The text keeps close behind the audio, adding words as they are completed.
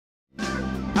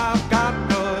I've got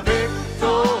the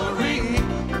victory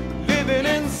living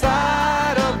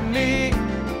inside of me.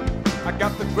 I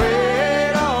got the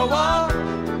greater one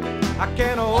I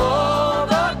can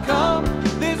overcome.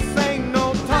 This ain't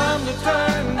no time to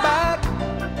turn back,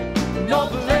 no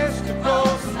place to go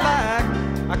slack.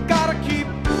 I gotta keep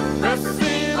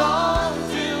pressing on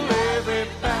till every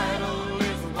battle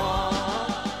is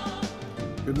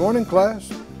won. Good morning,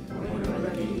 class.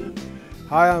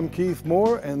 Hi, I'm Keith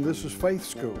Moore, and this is Faith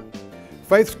School.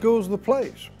 Faith School is the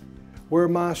place where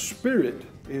my spirit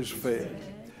is fed.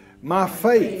 My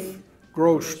faith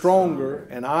grows stronger,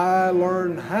 and I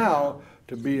learn how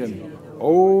to be an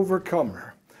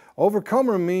overcomer.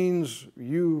 Overcomer means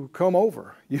you come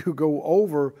over. You go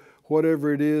over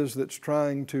whatever it is that's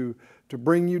trying to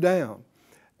bring you down.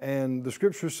 And the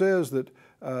scripture says that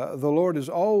the Lord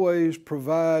always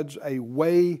provides a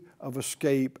way of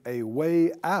escape, a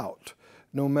way out,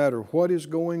 no matter what is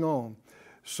going on.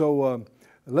 So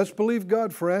let's believe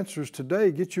God for answers today.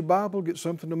 Get your Bible, get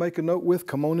something to make a note with,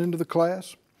 come on into the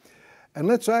class. And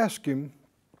let's ask Him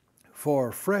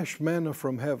for fresh manna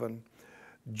from heaven,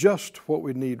 just what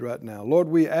we need right now. Lord,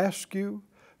 we ask You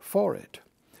for it.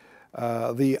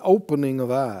 The opening of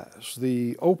eyes,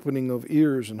 the opening of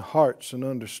ears and hearts and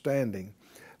understanding,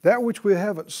 that which we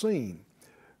haven't seen,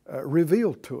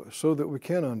 revealed to us so that we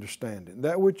can understand it.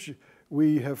 That which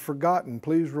we have forgotten,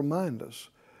 please remind us.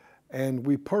 And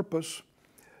we purpose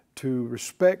to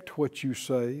respect what You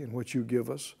say and what You give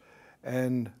us.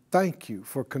 And thank You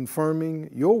for confirming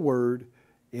Your word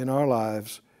in our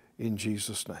lives in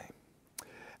Jesus' name.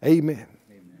 Amen.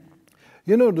 Amen.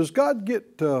 You know, does God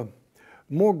get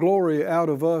more glory out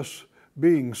of us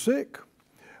being sick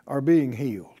or being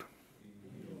healed?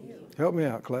 Help me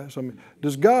out, class. I mean,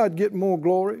 does God get more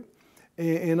glory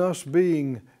in us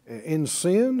being in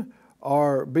sin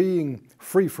or being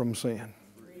free from sin?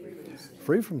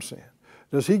 Free from sin.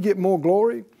 Does He get more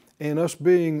glory in us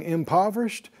being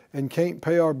impoverished and can't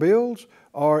pay our bills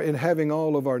or in having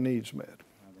all of our needs met?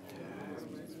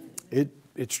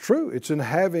 It's true. It's in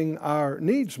having our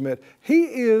needs met. He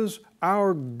is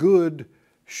our good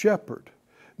shepherd.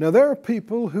 Now, there are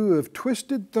people who have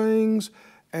twisted things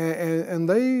and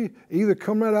they either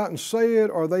come right out and say it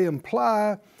or they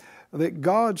imply that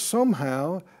God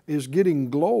somehow is getting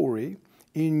glory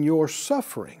in your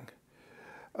suffering.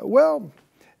 Well,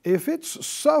 if it's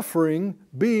suffering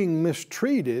being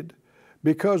mistreated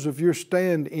because of your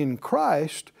stand in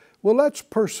Christ, well, that's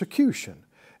persecution,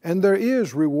 and there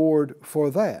is reward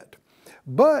for that.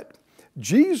 But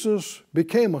Jesus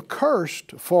became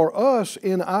accursed for us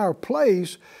in our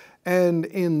place, and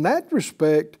in that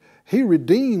respect, He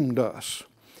redeemed us,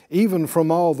 even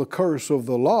from all the curse of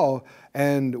the law,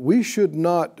 and we should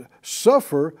not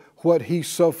suffer what He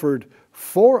suffered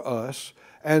for us.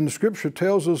 And Scripture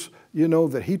tells us, you know,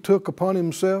 that He took upon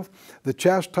Himself the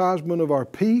chastisement of our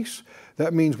peace.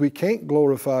 That means we can't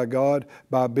glorify God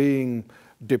by being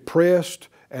depressed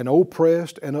and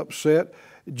oppressed and upset.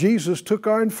 Jesus took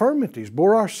our infirmities,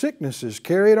 bore our sicknesses,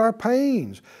 carried our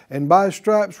pains, and by His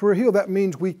stripes we're healed. That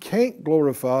means we can't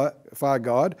glorify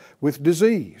God with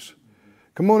disease.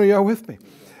 Come on, are y'all with me?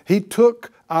 He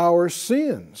took our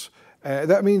sins.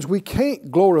 That means we can't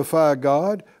glorify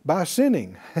God by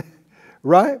sinning,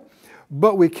 right?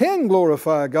 But we can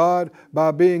glorify God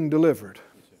by being delivered,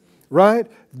 right?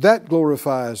 That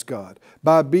glorifies God.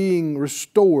 By being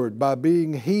restored, by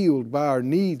being healed, by our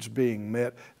needs being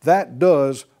met, that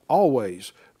does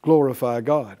always glorify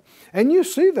God. And you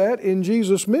see that in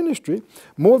Jesus' ministry.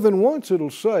 More than once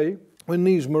it'll say, when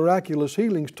these miraculous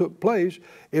healings took place,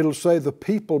 it'll say the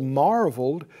people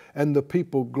marveled and the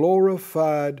people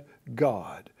glorified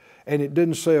God. And it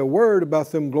didn't say a word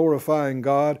about them glorifying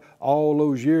God all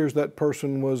those years that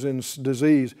person was in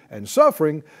disease and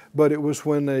suffering, but it was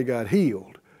when they got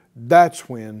healed. That's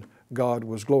when God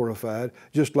was glorified,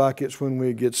 just like it's when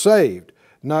we get saved.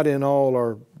 Not in all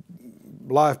our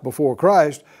life before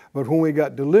Christ, but when we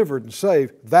got delivered and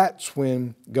saved, that's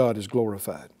when God is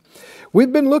glorified.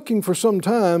 We've been looking for some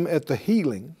time at the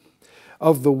healing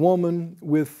of the woman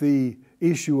with the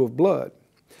issue of blood.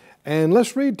 And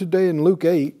let's read today in Luke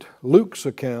 8, Luke's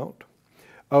account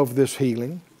of this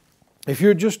healing. If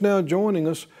you're just now joining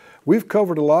us, we've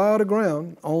covered a lot of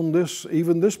ground on this,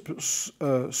 even this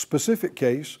specific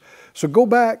case. So go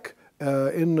back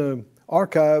in the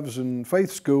archives and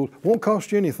Faith School. It won't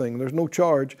cost you anything. There's no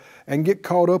charge. And get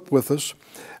caught up with us.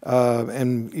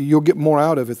 And you'll get more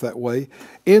out of it that way.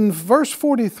 In verse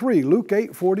 43, Luke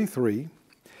 8:43,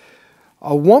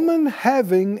 a woman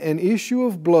having an issue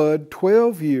of blood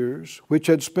 12 years, which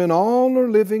had spent all her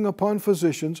living upon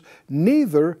physicians,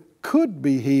 neither could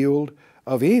be healed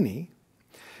of any,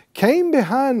 came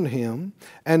behind him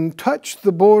and touched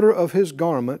the border of his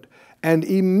garment, and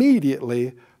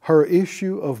immediately her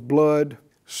issue of blood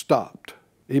stopped.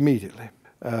 Immediately.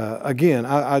 Again,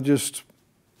 I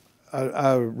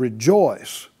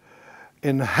rejoice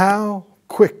in how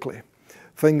quickly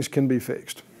things can be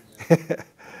fixed.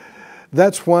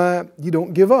 That's why you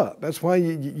don't give up. That's why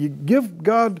you give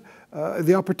God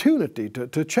the opportunity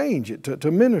to change it,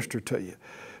 to minister to you.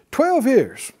 12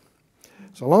 years.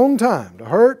 It's a long time to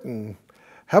hurt and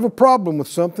have a problem with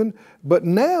something, but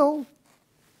now,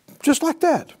 just like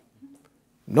that,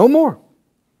 no more.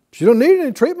 She don't need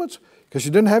any treatments because she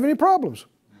didn't have any problems.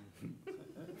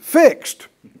 Fixed.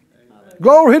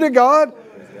 Glory to God.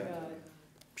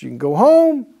 She can go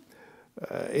home,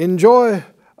 enjoy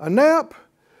a nap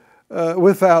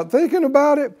without thinking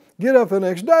about it, get up the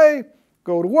next day,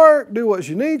 go to work, do what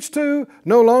she needs to.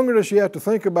 No longer does she have to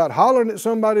think about hollering at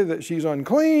somebody that she's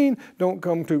unclean, don't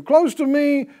come too close to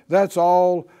me. That's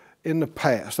all in the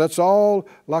past. That's all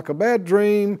like a bad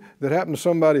dream that happened to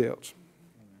somebody else.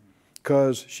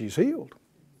 Because she's healed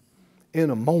in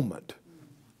a moment,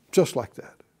 just like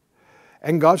that.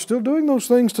 And God's still doing those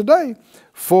things today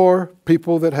for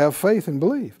people that have faith and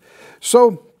believe.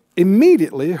 So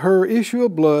immediately her issue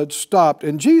of blood stopped,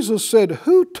 and Jesus said,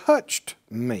 "Who touched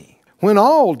me?" When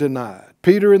all denied,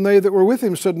 Peter and they that were with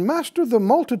him said, "Master, the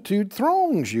multitude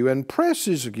throngs you and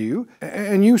presses you,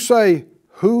 and you say,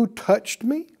 'Who touched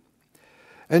me?'"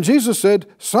 And Jesus said,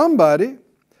 "Somebody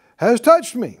has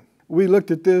touched me." We looked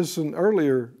at this in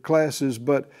earlier classes,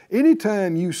 but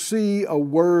anytime you see a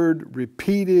word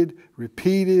repeated,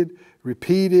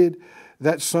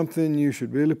 that's something you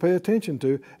should really pay attention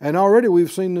to. And already we've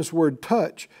seen this word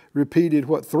touch repeated,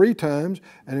 3 times,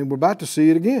 and we're about to see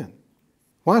it again.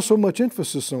 Why so much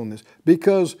emphasis on this?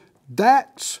 Because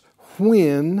that's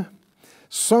when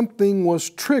something was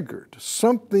triggered,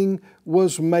 something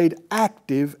was made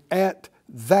active at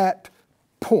that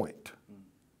point.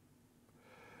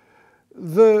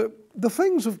 The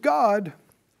things of God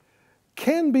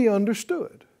can be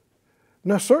understood.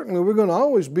 Now certainly we're going to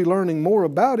always be learning more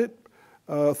about it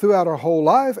throughout our whole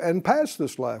life, and past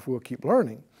this life we'll keep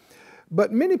learning.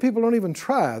 But many people don't even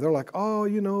try. They're like, "Oh,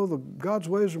 God's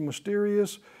ways are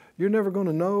mysterious. You're never going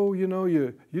to know.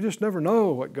 You just never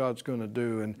know what God's going to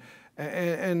do."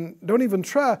 And don't even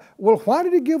try. Well, why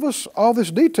did He give us all this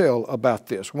detail about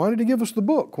this? Why did He give us the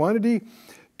book? Why did He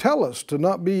tell us to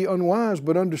not be unwise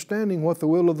but understanding what the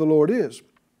will of the Lord is?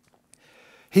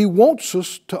 He wants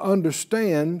us to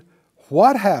understand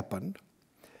what happened,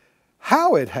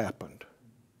 how it happened,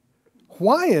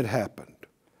 why it happened.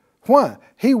 Why?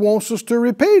 He wants us to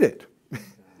repeat it.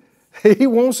 He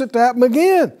wants it to happen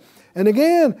again and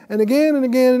again and again and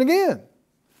again and again.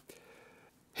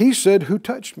 He said, "Who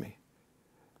touched me?"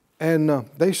 And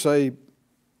they say,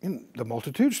 "The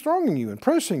multitude's thronging you and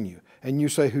pressing you." And you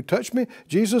say, "Who touched me?"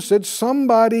 Jesus said,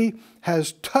 "Somebody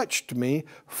has touched me,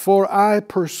 for I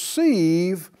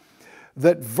perceive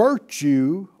that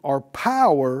virtue or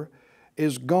power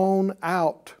is gone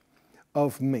out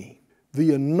of me."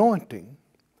 The anointing,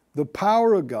 the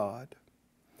power of God,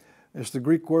 is the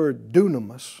Greek word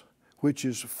dunamis, which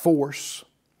is force.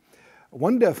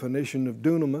 One definition of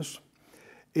dunamis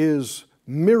is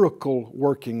miracle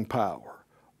working power,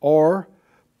 or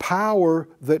power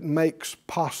that makes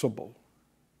possible.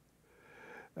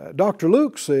 Dr.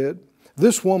 Luke said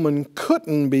this woman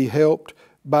couldn't be helped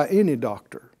by any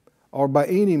doctor or by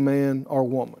any man or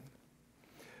woman.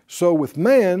 So with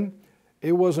man,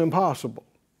 it was impossible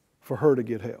for her to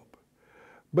get help.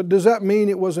 But does that mean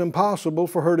it was impossible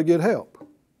for her to get help?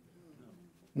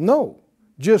 No,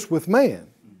 just with man.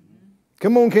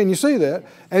 Come on, can you see that?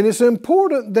 And it's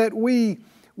important that we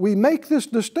make this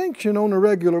distinction on a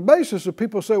regular basis. If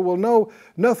people say, "Well, no,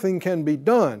 nothing can be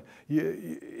done."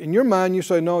 In your mind, you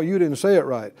say, "No, you didn't say it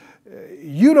right."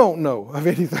 You don't know of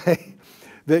anything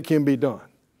that can be done.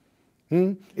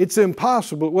 It's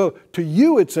impossible. Well, to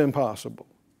you it's impossible.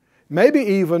 Maybe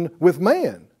even with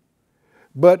man.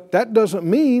 But that doesn't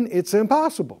mean it's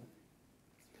impossible.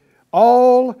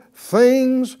 All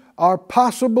things are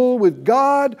possible with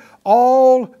God.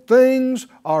 All things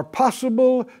are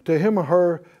possible to him or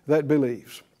her that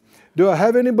believes. Do I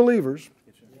have any believers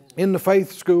in the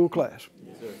faith school class?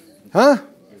 Yes, sir. Huh?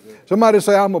 Yes, somebody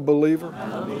say, "I'm a believer."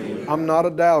 I'm not a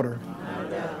doubter.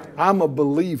 I'm a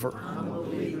believer.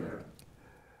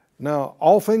 Now,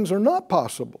 all things are not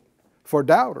possible for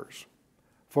doubters,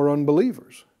 for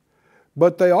unbelievers.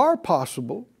 But they are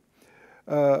possible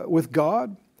with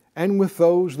God and with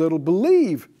those that will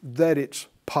believe that it's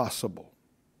possible.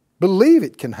 Believe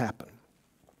it can happen.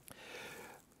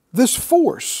 This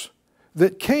force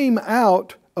that came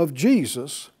out of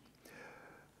Jesus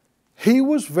he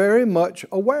was very much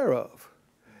aware of.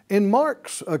 In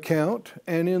Mark's account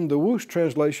and in the Wuest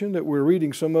translation that we're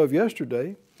reading some of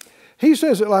yesterday, he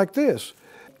says it like this.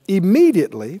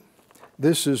 Immediately,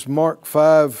 this is Mark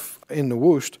 5 in the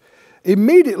Wuest,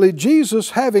 immediately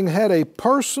Jesus, having had a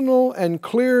personal and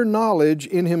clear knowledge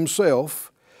in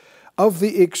himself of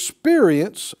the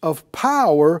experience of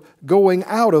power going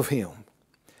out of him,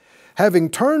 having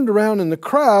turned around in the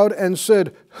crowd and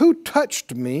said, "Who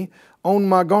touched me on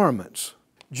my garments?"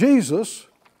 Jesus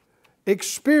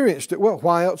experienced it. Well,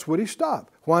 why else would he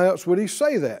stop? Why else would he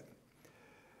say that?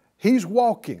 He's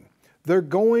walking. They're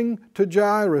going to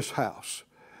Jairus' house.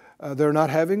 They're not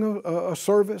having a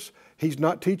service. He's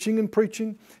not teaching and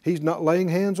preaching. He's not laying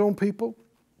hands on people.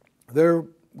 They're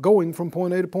going from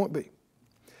point A to point B.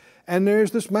 And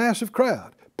there's this massive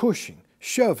crowd pushing,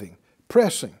 shoving,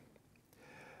 pressing.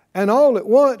 And all at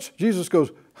once, Jesus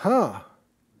goes,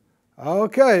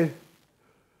 okay,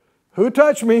 who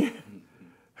touched me?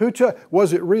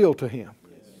 Was it real to him?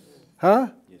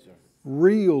 Yes, sir.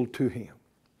 Real to him.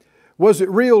 Was it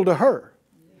real to her?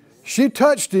 She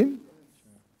touched him,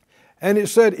 and it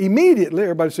said immediately,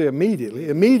 everybody say immediately,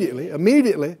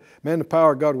 immediately. Man, the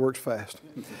power of God works fast.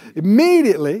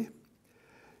 Immediately,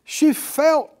 she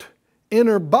felt in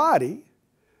her body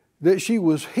that she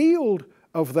was healed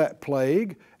of that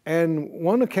plague, and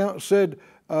one account said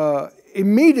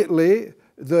immediately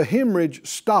the hemorrhage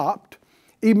stopped.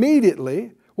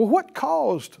 Immediately. Well, what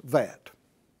caused that?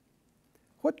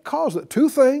 What caused it? Two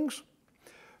things.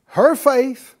 Her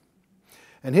faith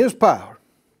and his power.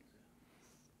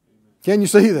 Can you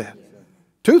see that?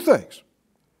 Two things.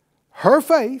 Her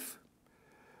faith.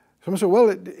 Someone said, well,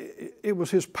 it was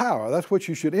his power. That's what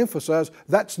you should emphasize.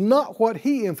 That's not what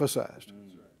he emphasized.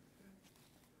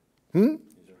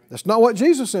 That's not what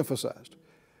Jesus emphasized.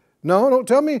 No, don't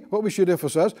tell me what we should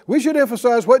emphasize. We should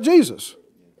emphasize what Jesus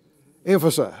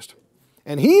emphasized.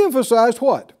 And he emphasized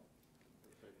what?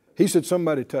 He said,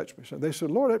 somebody touched me. So they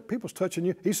said, Lord, that people's touching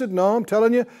you. He said, no, I'm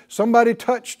telling you, somebody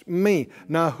touched me.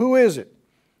 Now, who is it?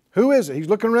 Who is it? He's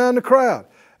looking around the crowd.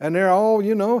 And they're all,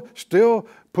 still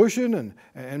pushing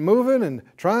and moving and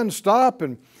trying to stop.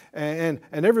 And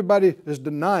everybody is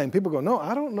denying. People go, no,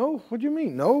 I don't know. What do you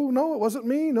mean? No, it wasn't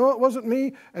me. No, it wasn't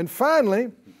me. And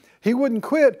finally, he wouldn't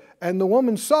quit. And the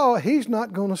woman saw he's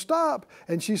not going to stop.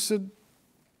 And she said,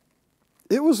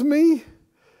 it was me.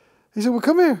 He said, well,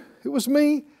 come here. It was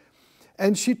me.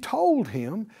 And she told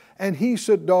him, and he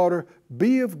said, daughter,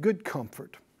 be of good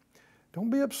comfort. Don't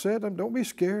be upset. Don't be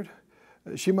scared.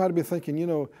 She might have been thinking,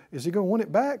 is he going to want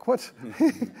it back? What's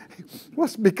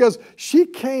because she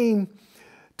came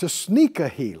to sneak a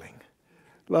healing,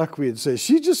 like we had said.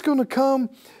 She's just going to come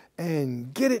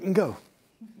and get it and go.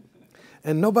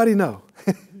 And nobody know.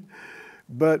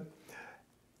 But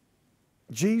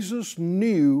Jesus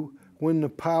knew when the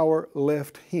power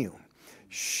left him.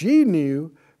 She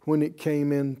knew when it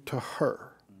came into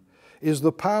her. Is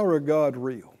the power of God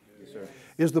real? Yes, sir.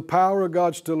 Is the power of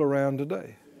God still around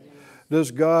today? Yes. Does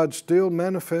God still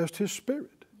manifest His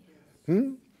Spirit?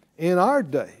 In our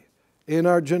day, in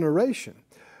our generation.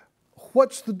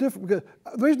 What's the difference? The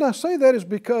reason I say that is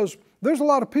because there's a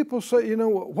lot of people say,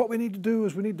 what we need to do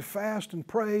is we need to fast and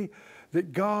pray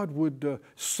that God would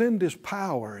send His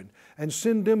power and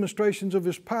send demonstrations of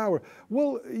His power.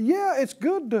 Well, yeah, it's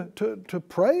good to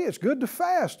pray. It's good to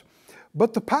fast.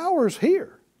 But the power's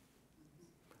here.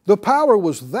 The power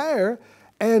was there.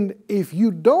 And if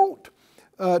you don't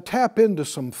tap into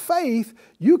some faith,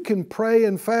 you can pray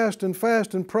and fast and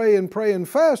fast and pray and pray and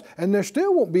fast, and there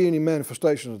still won't be any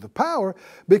manifestations of the power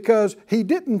because He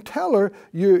didn't tell her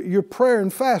your prayer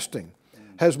and fasting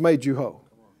has made you whole.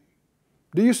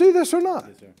 Do you see this or not?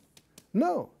 Yes, sir.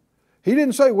 No. He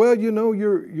didn't say, well,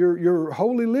 your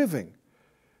holy living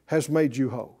has made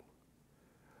you whole.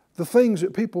 The things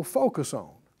that people focus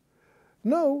on.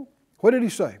 No. What did He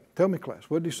say? Tell me, class.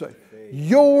 What did He say?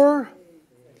 Your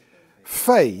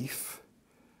faith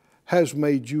has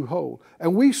made you whole.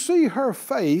 And we see her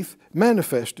faith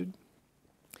manifested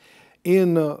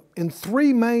in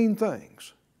three main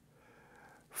things.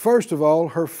 First of all,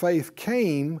 her faith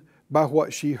came by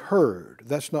what she heard.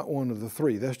 That's not one of the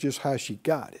three. That's just how she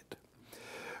got it.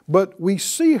 But we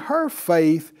see her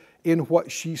faith in what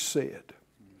she said.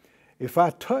 If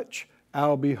I touch,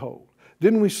 I'll be whole.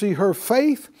 Then we see her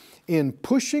faith in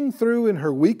pushing through in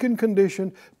her weakened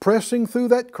condition, pressing through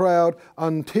that crowd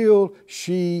until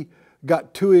she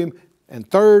got to Him. And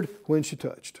third, when she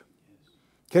touched.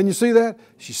 Can you see that?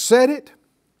 She said it,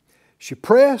 she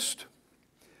pressed,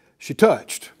 she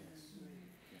touched.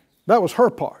 That was her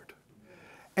part.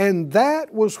 And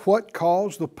that was what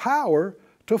caused the power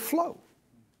to flow.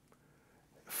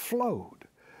 Flowed.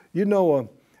 You know,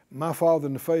 my father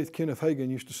in the faith, Kenneth Hagin,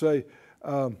 used to say,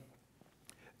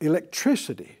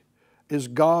 electricity is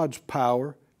God's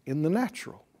power in the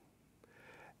natural.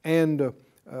 And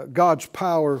God's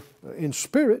power in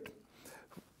spirit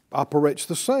operates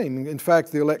the same. In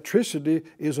fact, the electricity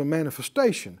is a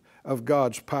manifestation of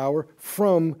God's power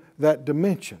from that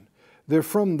dimension. They're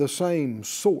from the same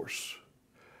source.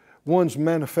 One's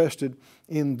manifested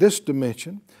in this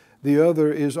dimension, the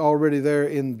other is already there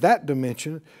in that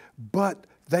dimension, but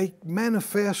they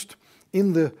manifest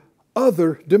in the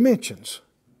other dimensions.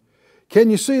 Can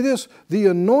you see this? The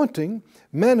anointing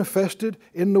manifested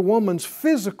in the woman's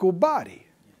physical body.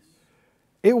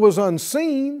 It was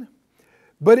unseen,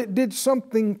 but it did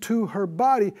something to her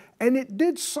body, and it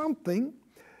did something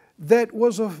that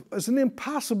was an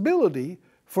impossibility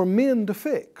for men to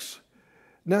fix.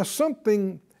 Now,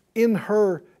 something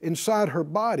inside her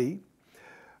body,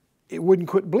 it wouldn't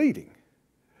quit bleeding.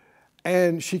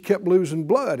 And she kept losing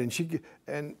blood,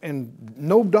 and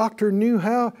no doctor knew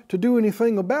how to do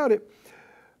anything about it.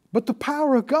 But the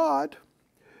power of God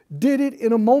did it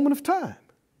in a moment of time.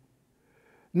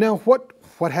 Now,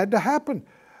 what had to happen?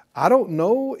 I don't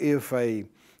know if an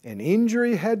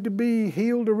injury had to be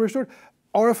healed or restored,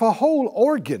 or if a whole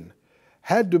organ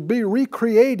had to be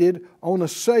recreated on a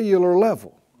cellular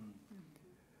level.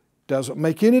 Doesn't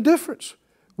make any difference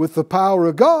with the power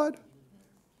of God.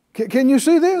 Can you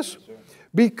see this?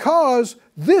 Because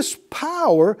this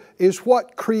power is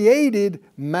what created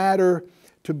matter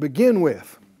to begin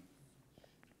with.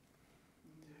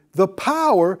 The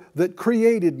power that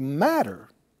created matter,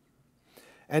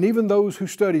 and even those who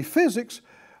study physics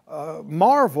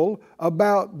marvel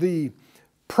about the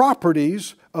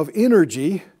properties of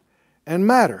energy and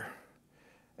matter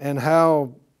and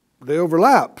how they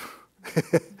overlap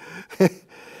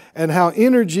and how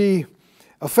energy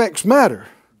affects matter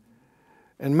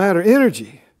and matter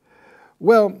energy.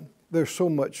 Well, there's so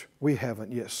much we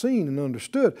haven't yet seen and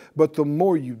understood, but the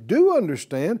more you do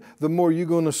understand, the more you're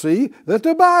going to see that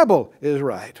the Bible is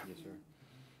right. Yes, sir.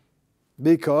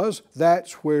 Because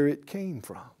that's where it came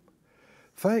from.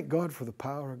 Thank God for the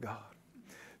power of God.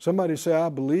 Somebody say, I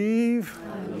believe,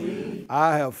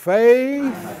 I have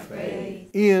faith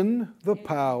in the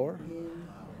power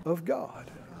of God.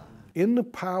 In the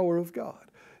power of God.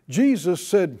 Jesus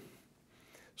said,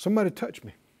 somebody touch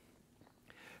me.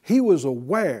 He was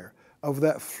aware of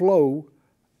that flow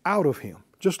out of him,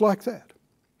 just like that.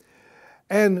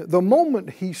 And the moment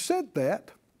he said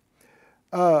that,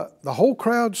 the whole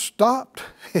crowd stopped.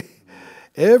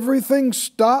 Everything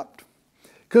stopped,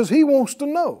 because he wants to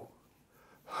know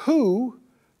who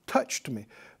touched me.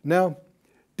 Now,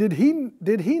 did he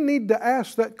need to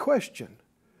ask that question?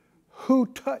 Who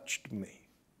touched me?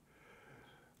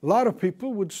 A lot of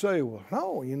people would say, well,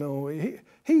 no, you know,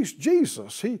 he's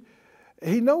Jesus. He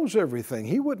knows everything.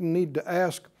 He wouldn't need to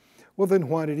ask. Well, then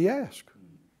why did he ask?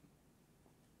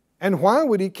 And why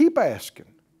would he keep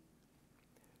asking?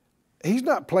 He's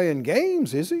not playing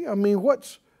games, is he? I mean,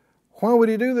 why would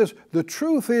he do this? The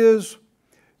truth is,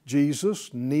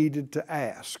 Jesus needed to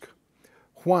ask.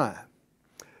 Why?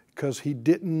 Because he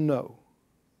didn't know.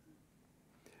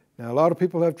 Now, a lot of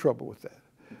people have trouble with that.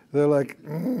 They're like,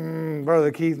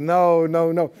 Brother Keith,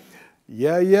 no.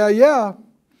 Yeah.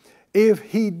 If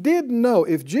he did know,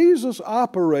 if Jesus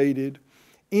operated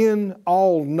in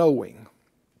all-knowing,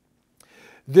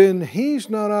 then he's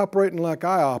not operating like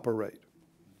I operate.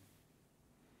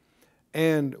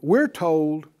 And we're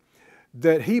told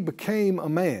that he became a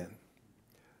man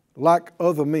like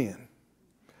other men.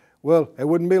 Well, it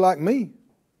wouldn't be like me.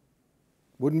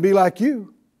 Wouldn't be like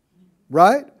you.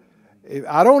 Right?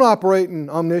 I don't operate in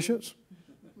omniscience.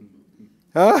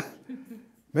 Huh?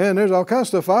 Man, there's all kinds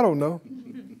of stuff I don't know.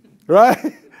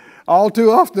 Right? All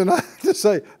too often I just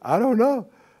say, I don't know.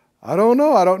 I don't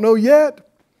know yet.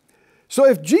 So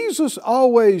if Jesus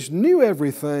always knew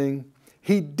everything,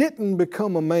 he didn't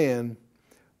become a man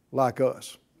like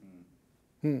us.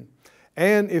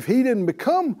 And if he didn't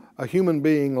become a human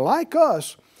being like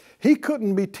us, he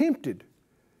couldn't be tempted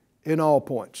in all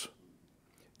points,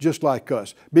 just like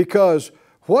us. Because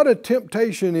what a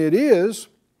temptation it is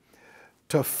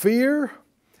to fear,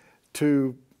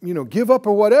 to give up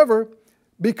or whatever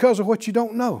because of what you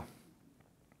don't know.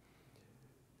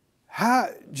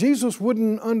 Jesus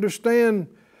wouldn't understand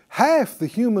half the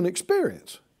human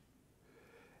experience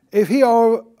if he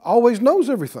always knows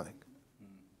everything.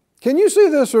 Can you see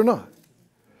this or not?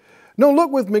 No, go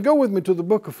with me to the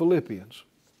book of Philippians.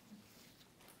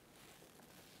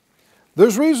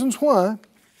 There's reasons why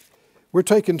we're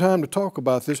taking time to talk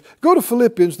about this. Go to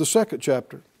Philippians, the 2nd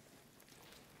chapter.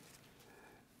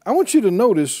 I want you to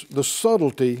notice the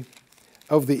subtlety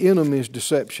of the enemy's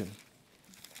deception.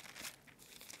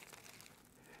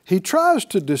 He tries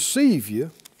to deceive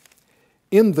you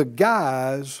in the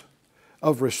guise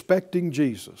of respecting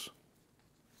Jesus.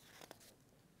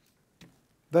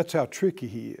 That's how tricky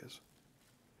he is.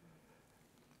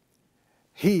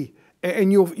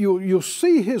 And you'll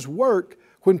see his work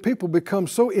when people become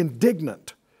so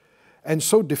indignant and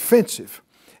so defensive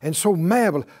and so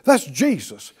mad. That's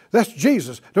Jesus. That's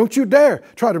Jesus. Don't you dare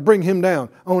try to bring him down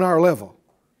on our level.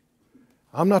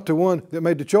 I'm not the one that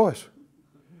made the choice.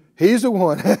 He's the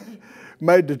one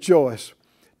made the choice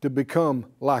to become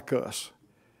like us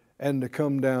and to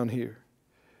come down here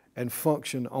and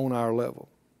function on our level.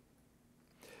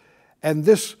 And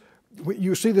this,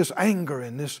 you see this anger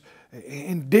and this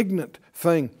indignant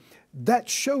thing, that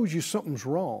shows you something's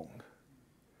wrong.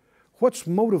 What's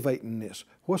motivating this?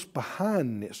 What's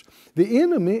behind this? The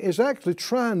enemy is actually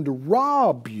trying to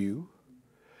rob you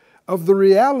of the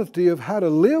reality of how to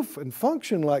live and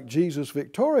function like Jesus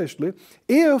victoriously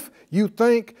if you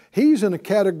think he's in a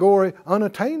category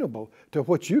unattainable to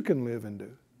what you can live and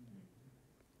do.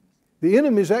 The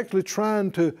enemy is actually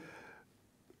trying to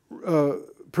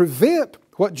prevent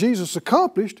what Jesus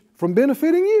accomplished from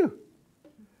benefiting you,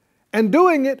 and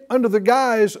doing it under the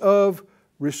guise of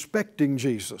respecting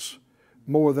Jesus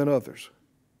more than others.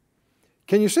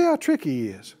 Can you see how tricky he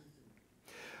is?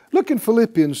 Look in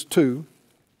Philippians 2.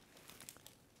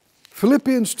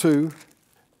 Philippians 2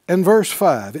 and verse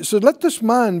 5. It said, "Let this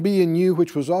mind be in you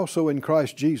which was also in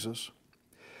Christ Jesus,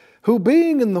 who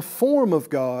being in the form of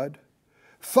God,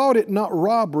 thought it not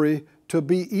robbery to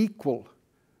be equal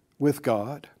with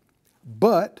God,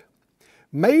 but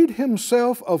made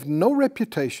himself of no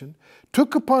reputation,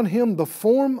 took upon him the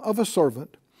form of a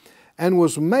servant, and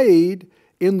was made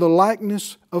in the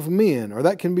likeness of men," or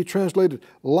that can be translated,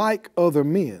 like other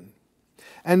men.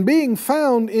 "And being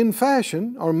found in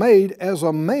fashion," or made as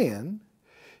a man,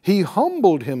 "he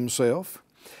humbled himself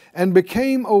and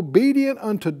became obedient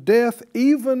unto death,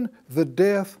 even the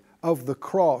death of the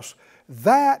cross."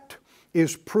 That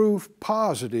is proof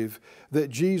positive that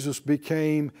Jesus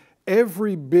became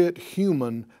every bit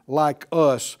human like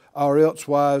us, or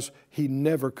elsewise he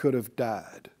never could have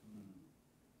died.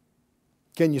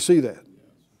 Can you see that?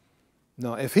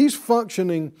 Now, if he's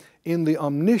functioning in the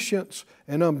omniscience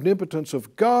and omnipotence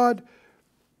of God,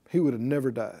 he would have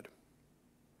never died.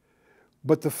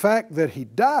 But the fact that he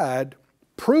died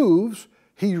proves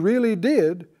he really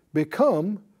did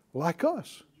become like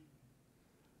us.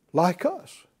 Like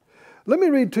us. Let me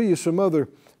read to you some other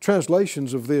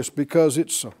translations of this, because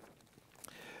it's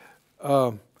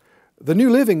the New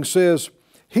Living says,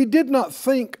 "He did not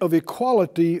think of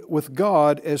equality with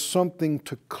God as something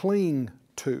to cling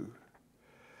to."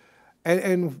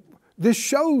 And this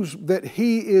shows that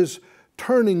he is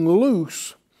turning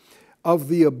loose of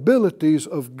the abilities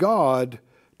of God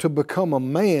to become a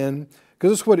man,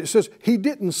 because that's what it says. He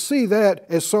didn't see that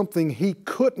as something he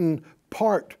couldn't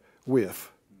part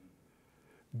with.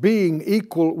 Being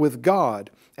equal with God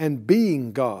and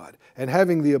being God and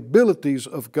having the abilities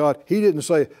of God. He didn't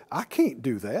say, "I can't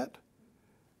do that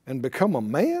and become a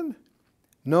man."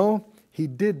 No, he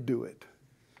did do it.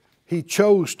 He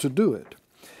chose to do it.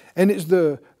 And it's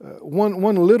the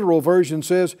one literal version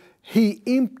says, "He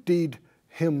emptied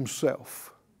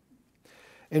himself."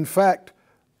 In fact,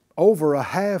 over a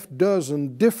half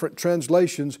dozen different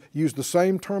translations use the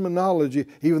same terminology,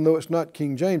 even though it's not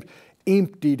King James.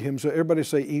 Emptied himself. Everybody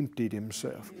say emptied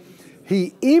himself.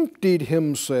 He emptied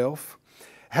himself,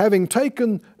 having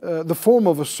taken the form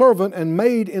of a servant and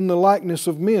made in the likeness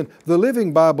of men. The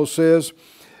Living Bible says,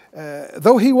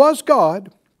 though he was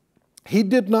God, he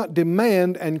did not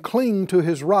demand and cling to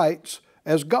his rights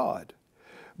as God,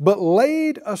 but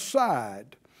laid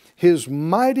aside his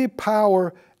mighty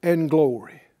power and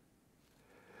glory.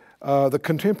 The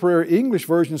contemporary English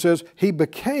version says, he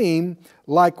became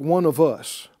like one of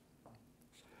us.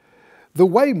 The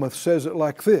Weymouth says it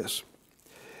like this.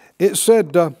 It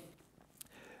said,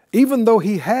 even though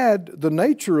he had the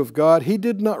nature of God, he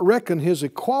did not reckon his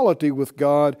equality with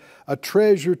God a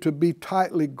treasure to be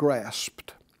tightly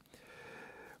grasped.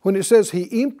 When it says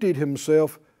he emptied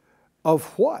himself,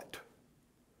 of what?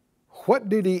 What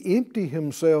did he empty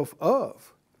himself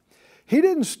of? He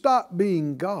didn't stop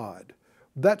being God.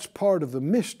 That's part of the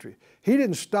mystery. He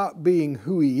didn't stop being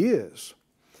who he is.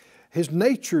 His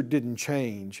nature didn't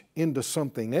change into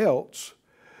something else,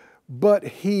 but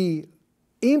he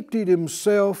emptied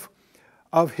himself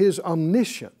of his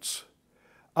omniscience,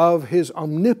 of his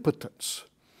omnipotence,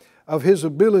 of his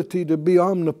ability to be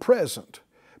omnipresent.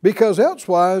 Because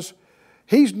elsewise,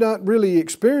 he's not really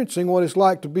experiencing what it's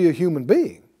like to be a human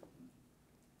being.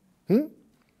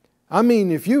 I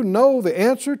mean, if you know the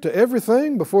answer to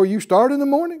everything before you start in the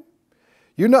morning,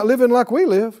 you're not living like we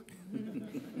live.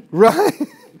 Right?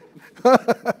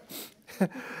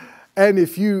 And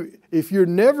if you're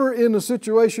never in a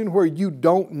situation where you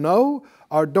don't know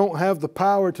or don't have the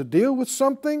power to deal with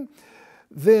something,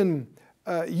 then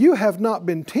you have not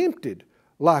been tempted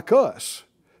like us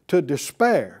to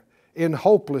despair in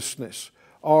hopelessness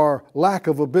or lack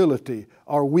of ability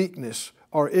or weakness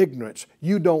or ignorance.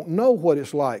 You don't know what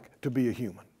it's like to be a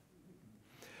human.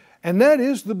 And that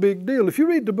is the big deal. If you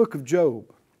read the book of Job,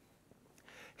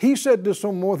 he said this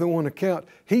on more than one account.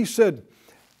 He said,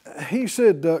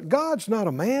 God's not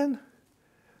a man.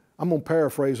 I'm going to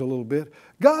paraphrase a little bit.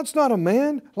 God's not a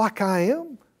man like I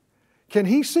am. Can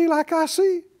He see like I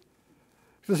see?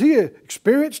 Does He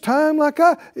experience time like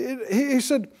I? He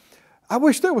said, I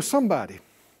wish there was somebody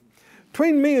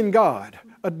between me and God,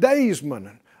 a daysman,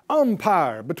 an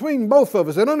umpire between both of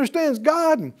us that understands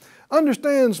God and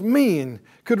understands me and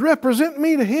could represent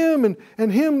me to Him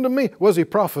and Him to me. Was he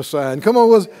prophesying? Come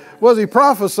on, was he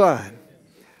prophesying?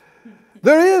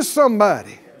 There is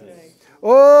somebody.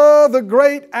 Oh, the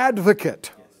great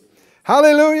advocate.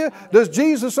 Hallelujah. Does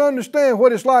Jesus understand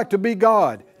what it's like to be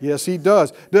God? Yes, He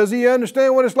does. Does He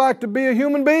understand what it's like to be a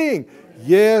human being?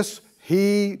 Yes,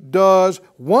 He does.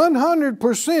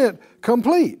 100%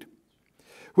 complete.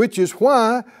 Which is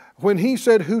why when He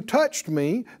said, who touched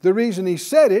me, the reason He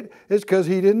said it is because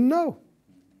He didn't know.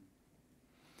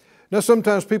 Now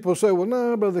sometimes people say, well,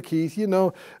 no, Brother Keith, you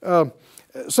know,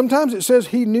 sometimes it says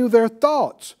He knew their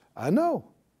thoughts. I know.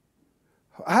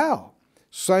 How?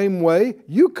 Same way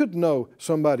you could know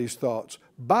somebody's thoughts,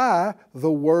 by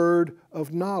the word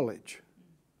of knowledge.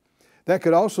 That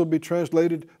could also be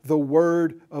translated the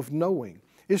word of knowing.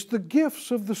 It's the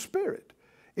gifts of the Spirit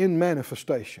in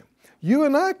manifestation. You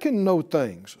and I can know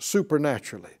things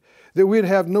supernaturally that we'd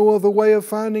have no other way of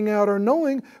finding out or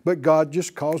knowing, but God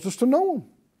just caused us to know them.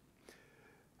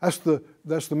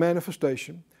 That's the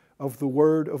manifestation of the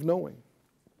word of knowing.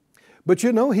 But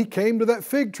you know, He came to that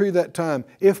fig tree that time,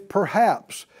 if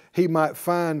perhaps He might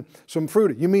find some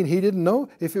fruit. You mean He didn't know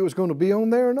if it was going to be on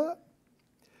there or not?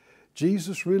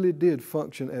 Jesus really did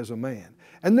function as a man.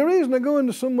 And the reason I go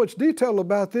into so much detail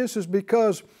about this is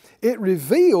because it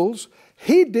reveals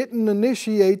He didn't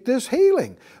initiate this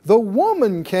healing. The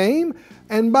woman came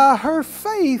and by her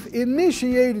faith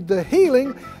initiated the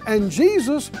healing, and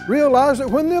Jesus realized it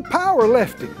when the power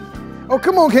left Him. Oh,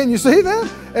 come on, can you see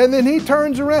that? And then He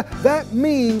turns around. That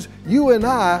means you and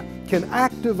I can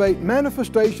activate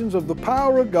manifestations of the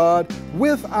power of God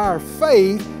with our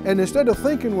faith, and instead of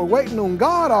thinking we're waiting on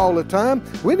God all the time,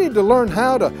 we need to learn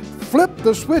how to flip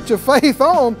the switch of faith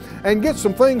on and get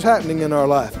some things happening in our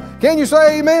life. Can you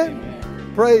say amen?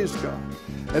 Amen. Praise God.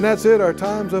 And that's it. Our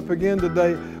time's up again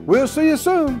today. We'll see you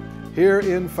soon here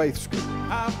in Faith School.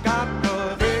 I've got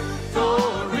the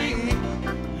victory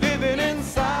living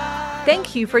inside.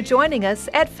 Thank you for joining us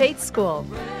at Faith School.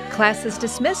 Class is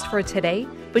dismissed for today,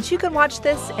 but you can watch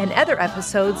this and other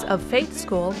episodes of Faith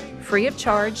School free of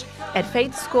charge at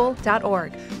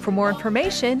faithschool.org. For more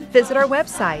information, visit our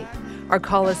website or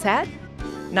call us at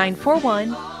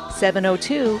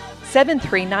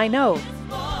 941-702-7390.